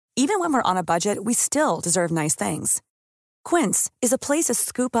Even when we're on a budget, we still deserve nice things. Quince is a place to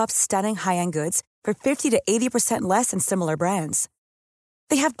scoop up stunning high-end goods for 50 to 80% less than similar brands.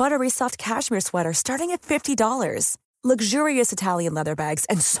 They have buttery soft cashmere sweaters starting at $50, luxurious Italian leather bags,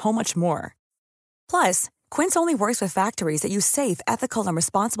 and so much more. Plus, Quince only works with factories that use safe, ethical, and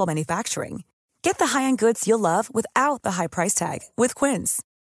responsible manufacturing. Get the high-end goods you'll love without the high price tag with Quince.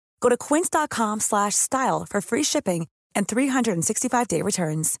 Go to quince.com/style for free shipping and 365-day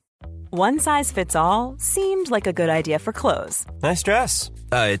returns. One size fits all seemed like a good idea for clothes. Nice dress.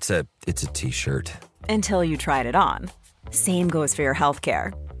 It's a t-shirt. Until you tried it on. Same goes for your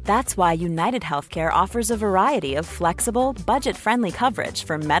healthcare. That's why United Healthcare offers a variety of flexible, budget-friendly coverage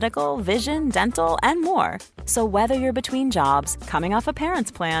for medical, vision, dental, and more. So whether you're between jobs, coming off a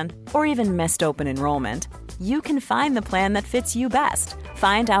parent's plan, or even missed open enrollment, you can find the plan that fits you best.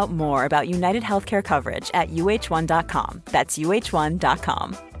 Find out more about United Healthcare coverage at uh1.com. That's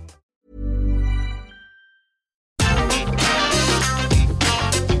uh1.com.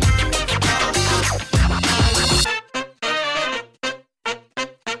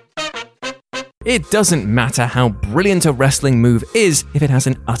 It doesn't matter how brilliant a wrestling move is if it has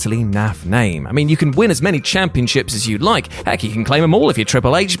an utterly naff name. I mean, you can win as many championships as you like. Heck, you can claim them all if you're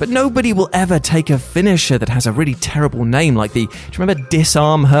Triple H, but nobody will ever take a finisher that has a really terrible name like do you remember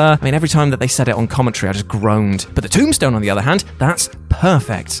Disarm Her? I mean, every time that they said it on commentary, I just groaned. But the Tombstone, on the other hand, that's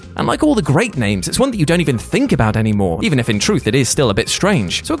perfect. And like all the great names, it's one that you don't even think about anymore, even if in truth it is still a bit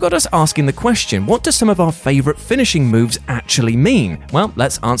strange. So it got us asking the question, what do some of our favourite finishing moves actually mean? Well,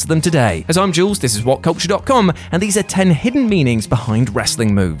 let's answer them today. As I'm Jules, this is WhatCulture.com, and these are 10 hidden meanings behind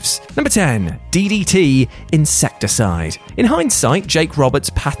wrestling moves. Number 10, DDT, insecticide. In hindsight, Jake Roberts'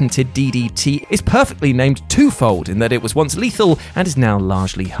 patented DDT is perfectly named twofold in that it was once lethal and is now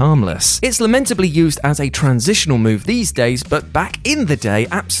largely harmless. It's lamentably used as a transitional move these days, but back in the day,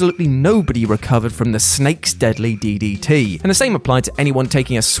 absolutely nobody recovered from the snake's deadly DDT. And the same applied to anyone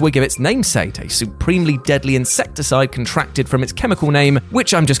taking a swig of its namesake, a supremely deadly insecticide contracted from its chemical name,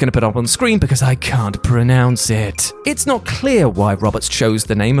 which I'm just going to put up on screen because I can't pronounce it. It's not clear why Roberts chose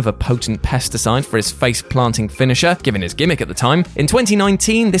the name of a potent pesticide for his face-planting finisher, given his gimmick at the time. In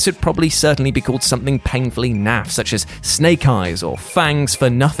 2019, this would probably certainly be called something painfully naff, such as Snake Eyes or Fangs for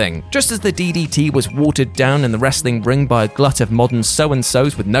Nothing. Just as the DDT was watered down in the wrestling ring by a glut of modern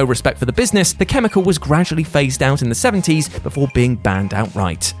so-and-sos with no respect for the business, the chemical was gradually phased out in the 70s before being banned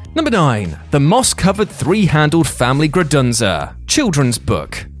outright. Number 9. The moss-covered three-handled family Gradunza. Children's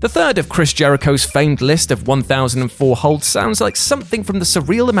book. The third of Chris Jericho's famed list of 1004 holds sounds like something from the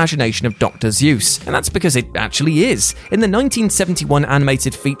surreal imagination of Dr. Seuss, and that's because it actually is. In the 1971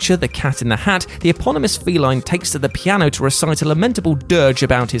 animated feature The Cat in the Hat, the eponymous feline takes to the piano to recite a lamentable dirge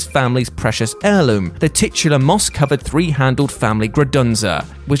about his family's precious heirloom, the titular moss-covered three-handled family Gradunza,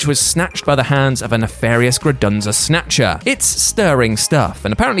 which was snatched by the hands of a nefarious Gradunza snatcher. It's stirring stuff,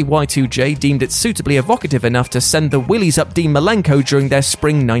 and apparently Y2J deemed it suitably evocative enough to send the willies up Dean Malenko during their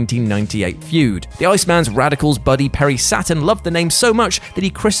spring 1998 feud. The Iceman's Radical's buddy Perry Saturn loved the name so much that he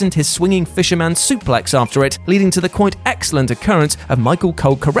christened his swinging fisherman suplex after it, leading to the quite excellent occurrence of Michael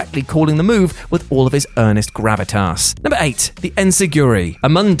Cole correctly calling the move with all of his earnest gravitas. Number 8. The Enziguri, a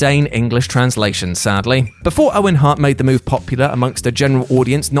mundane English translation, sadly. Before Owen Hart made the move popular amongst a general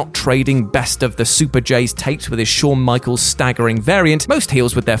audience not trading best of the Super J's tapes with his Shawn Michaels staggering variant, most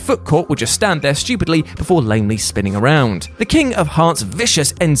heels with their foot caught would just stand there stupidly before lamely spinning around. The King of Heart's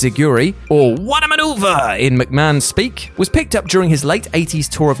vicious Enziguri, or what a maneuver in McMahon speak, was picked up during his late 80s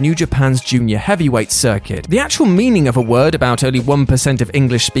tour of New Japan's junior heavyweight circuit. The actual meaning of a word about only 1% of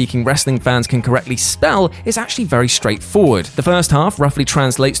English-speaking wrestling fans can correctly spell is actually very straightforward. The first half roughly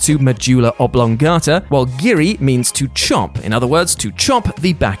translates to medulla oblongata, while giri means to chop, in other words, to chop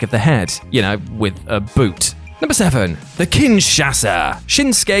the back of the head, with a boot. Number 7. The Kinshasa.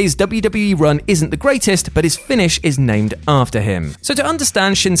 Shinsuke's WWE run isn't the greatest, but his finish is named after him. So to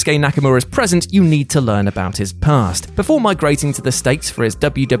understand Shinsuke Nakamura's present, you need to learn about his past. Before migrating to the States for his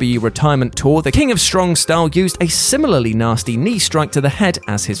WWE retirement tour, the King of Strong Style used a similarly nasty knee strike to the head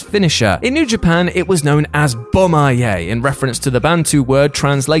as his finisher. In New Japan, it was known as Bomaye, in reference to the Bantu word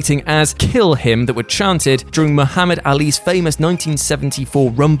translating as kill him that were chanted during Muhammad Ali's famous 1974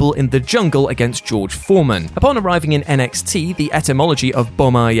 Rumble in the Jungle against George Foreman. Upon Upon arriving in NXT, the etymology of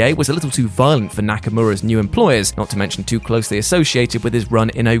Bomaye was a little too violent for Nakamura's new employers, not to mention too closely associated with his run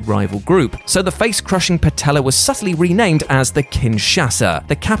in a rival group. So the face-crushing patella was subtly renamed as the Kinshasa,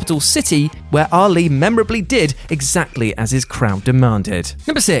 the capital city where Ali memorably did exactly as his crowd demanded.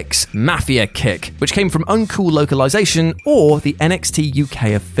 Number 6, Mafia Kick, which came from uncool localization or the NXT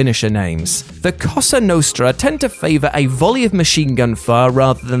UK of finisher names. The Cosa Nostra tend to favour a volley of machine gun fire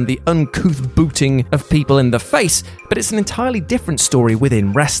rather than the uncouth booting of people in the face, but it's an entirely different story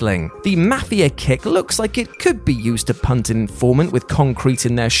within wrestling. The Mafia Kick looks like it could be used to punt an informant with concrete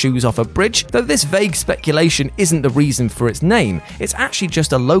in their shoes off a bridge, though this vague speculation isn't the reason for its name. It's actually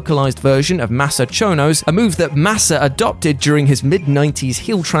just a localized version of Masa Chonos, a move that Masa adopted during his mid-90s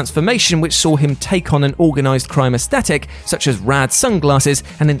heel transformation, which saw him take on an organized crime aesthetic, such as rad sunglasses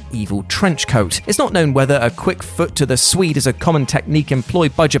and an evil trench coat. It's not known whether a quick foot to the Swede is a common technique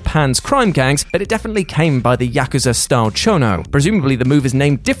employed by Japan's crime gangs, but it definitely came by the Yakuza-style Chono. Presumably the move is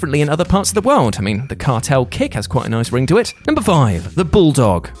named differently in other parts of the world. I mean, the cartel kick has quite a nice ring to it. Number 5, the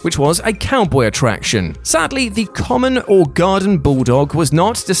Bulldog, which was a cowboy attraction. Sadly, the common or garden bulldog was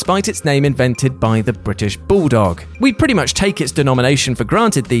not, despite its name invented by the British Bulldog. We pretty much take its denomination for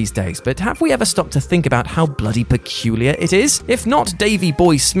granted these days, but have we ever stopped to think about how bloody peculiar it is? If not Davey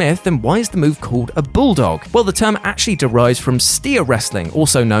Boy Smith, then why is the move called a bulldog? Well, the term actually derives from steer wrestling,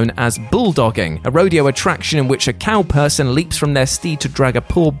 also known as bulldogging, a rodeo attraction in which a cow person leaps from their steed to drag a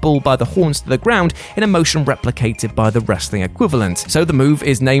poor bull by the horns to the ground in a motion replicated by the wrestling equivalent. So the move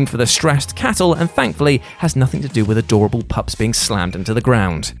is named for the stressed cattle and thankfully has nothing to do with adorable pups being slammed into the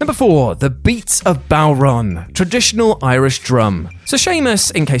ground. Number 4, the Beats of Balron, traditional Irish drum. So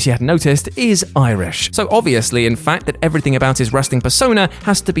Sheamus, in case you hadn't noticed, is Irish. So obviously, in fact, that everything about his wrestling persona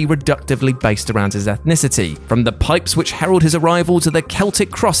has to be reductively based around his ethnicity. From the pipes which herald his arrival to the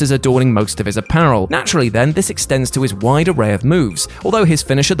Celtic crosses adorning most of his apparel. Naturally then, this extends to his wide array of moves. Although his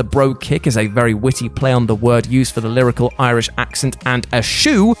finisher, the Bro Kick, is a very witty play on the word used for the lyrical Irish accent and a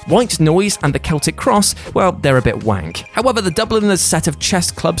shoe, White Noise and the Celtic cross, well, they're a bit wank. However, the Dubliners' set of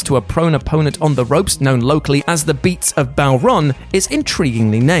chest clubs to a prone opponent on the ropes, known locally as the Beats of Balron, is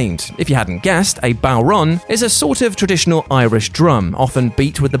intriguingly named. If you hadn't guessed, a Balron is a sort of traditional Irish drum, often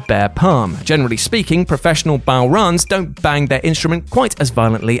beat with the bare palm. Generally speaking, professional Balrons don't bang their instrument quite as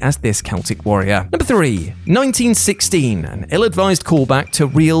violently as this Celtic warrior. Number 3, 1916, an ill-advised callback to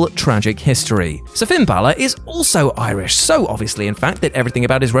real tragic history. So Finn Balor is also Irish, so obviously in fact that everything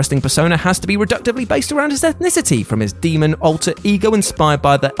about his wrestling persona has to be reductively based around his ethnicity, from his demon alter ego inspired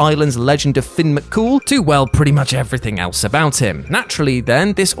by the island's legend of Finn McCool to, well, pretty much everything else about him. Naturally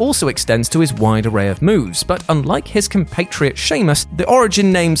then, this also extends to his wide array of moves, but unlike his compatriot Sheamus, the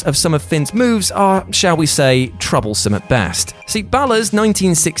origin names of some of Finn's moves are, shall we say, troublesome at best. See, Balor's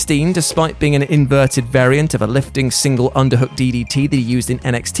 1916, despite being an inverted variant of a lifting single underhook DDT that he used in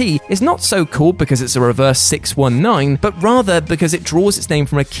NXT, is not so cool because it's a reverse 619, but rather because it draws its name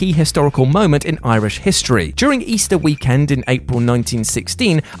from a key historical moment in Irish history. During Easter weekend in April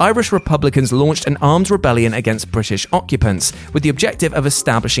 1916, Irish Republicans launched an armed rebellion against British occupants, with the objective of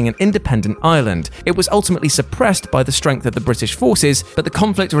establishing an independent Ireland. It was ultimately suppressed by the strength of the British forces, but the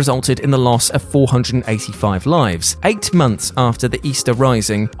conflict resulted in the loss of 485 lives. 8 months after the Easter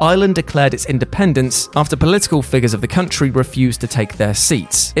Rising, Ireland declared its independence after political figures of the country refused to take their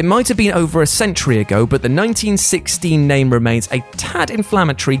seats. It might have been over a century ago, but the 1916 name remains a tad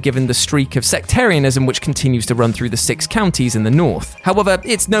inflammatory given the streak of sectarianism which continues to run through the 6 counties in the north. However,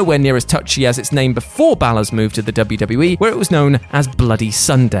 it's nowhere near as touchy as its name before Balor's move to the WWE, where it was known as Bloody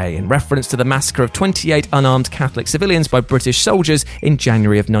Sunday, in reference to the massacre of 28 unarmed Catholic civilians by British soldiers in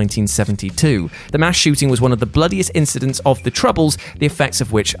January of 1972. The mass shooting was one of the bloodiest incidents of the Troubles, the effects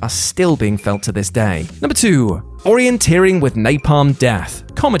of which are still being felt to this day. Number 2. Orienteering with Napalm Death,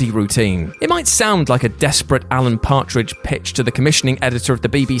 comedy routine. It might sound like a desperate Alan Partridge pitch to the commissioning editor of the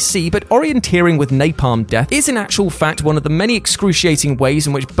BBC, but orienteering with Napalm Death is in actual fact one of the many excruciating ways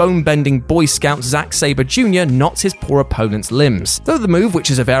in which bone-bending Boy Scout Zack Sabre Jr. knots his poor opponent's limbs. Though the move,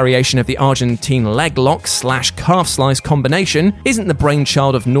 which is a variation of the Argentine leg lock / calf slice combination, isn't the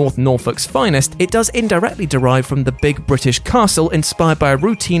brainchild of North Norfolk's finest, it does indirectly derive from the big British castle inspired by a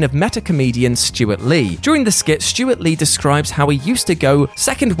routine of meta-comedian Stuart Lee. During the skit, Stuart Lee describes how he used to go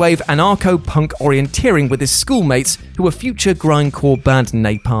second-wave anarcho-punk orienteering with his schoolmates, who were future grindcore band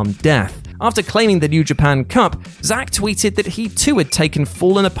Napalm Death. After claiming the New Japan Cup, Zack tweeted that he too had taken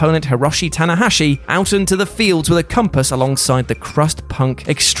fallen opponent Hiroshi Tanahashi out into the fields with a compass alongside the crust punk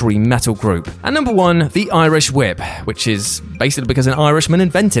extreme metal group. And number 1, the Irish Whip, which is basically because an Irishman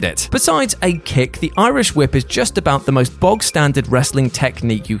invented it. Besides a kick, the Irish Whip is just about the most bog-standard wrestling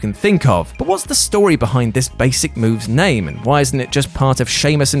technique you can think of. But what's the story behind this basic move's name, and why isn't it just part of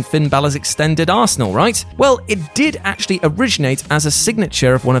Sheamus and Finn Balor's extended arsenal, right? Well, it did actually originate as a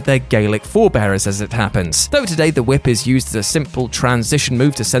signature of one of their Gaelic forebearers, as it happens. Though today the whip is used as a simple transition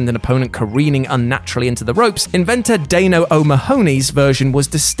move to send an opponent careening unnaturally into the ropes, inventor Dano O'Mahony's version was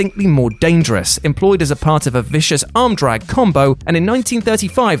distinctly more dangerous, employed as a part of a vicious arm drag combo, and in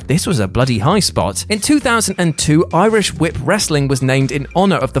 1935 this was a bloody high spot. In 2002, Irish Whip Wrestling was named in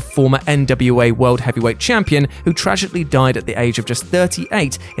honor of the former NWA World Heavyweight Champion, who tragically died at the age of just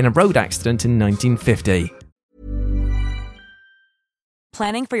 38 in a road accident in 1950.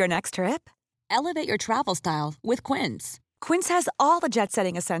 Planning for your next trip? Elevate your travel style with Quince. Quince has all the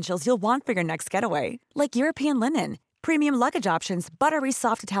jet-setting essentials you'll want for your next getaway, like European linen, premium luggage options, buttery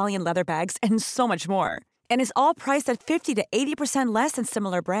soft Italian leather bags, and so much more. And is all priced at 50 to 80% less than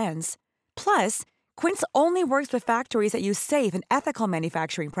similar brands. Plus, Quince only works with factories that use safe and ethical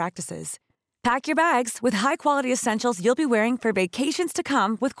manufacturing practices. Pack your bags with high-quality essentials you'll be wearing for vacations to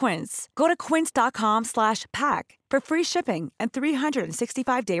come with Quince. Go to quince.com/pack for free shipping and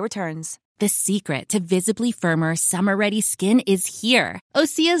 365-day returns. The secret to visibly firmer, summer-ready skin is here.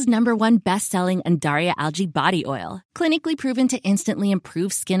 Osea's #1 best-selling Undaria Algae Body Oil. Clinically proven to instantly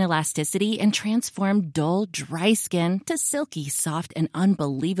improve skin elasticity and transform dull, dry skin to silky, soft, and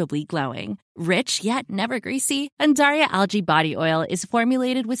unbelievably glowing. Rich yet never greasy, Undaria Algae Body Oil is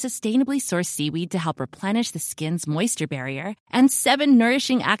formulated with sustainably sourced seaweed to help replenish the skin's moisture barrier, and 7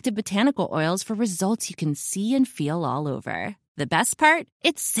 nourishing active botanical oils for results you can see and feel all over. The best part?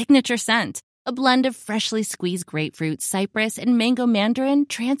 Its signature scent. A blend of freshly squeezed grapefruit, cypress, and mango mandarin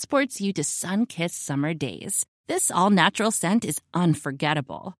transports you to sun-kissed summer days. This all-natural scent is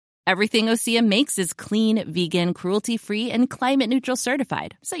unforgettable. Everything Osea makes is clean, vegan, cruelty-free, and climate-neutral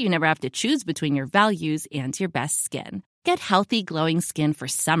certified, so you never have to choose between your values and your best skin. Get healthy, glowing skin for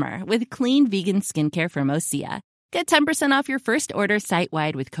summer with clean, vegan skincare from Osea. Get 10% off your first order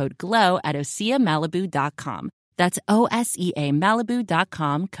site-wide with code GLOW at OseaMalibu.com. That's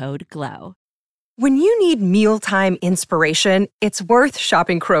OSEAMalibu.com, code GLOW. When you need mealtime inspiration, it's worth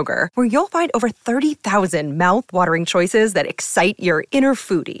shopping Kroger, where you'll find over 30,000 mouth-watering choices that excite your inner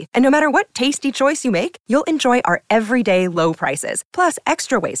foodie. And no matter what tasty choice you make, you'll enjoy our everyday low prices, plus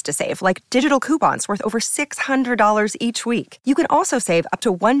extra ways to save, like digital coupons worth over $600 each week. You can also save up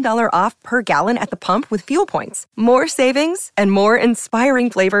to $1 off per gallon at the pump with fuel points. More savings and more inspiring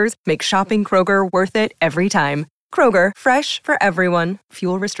flavors make shopping Kroger worth it every time. Kroger, fresh for everyone.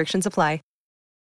 Fuel restrictions apply.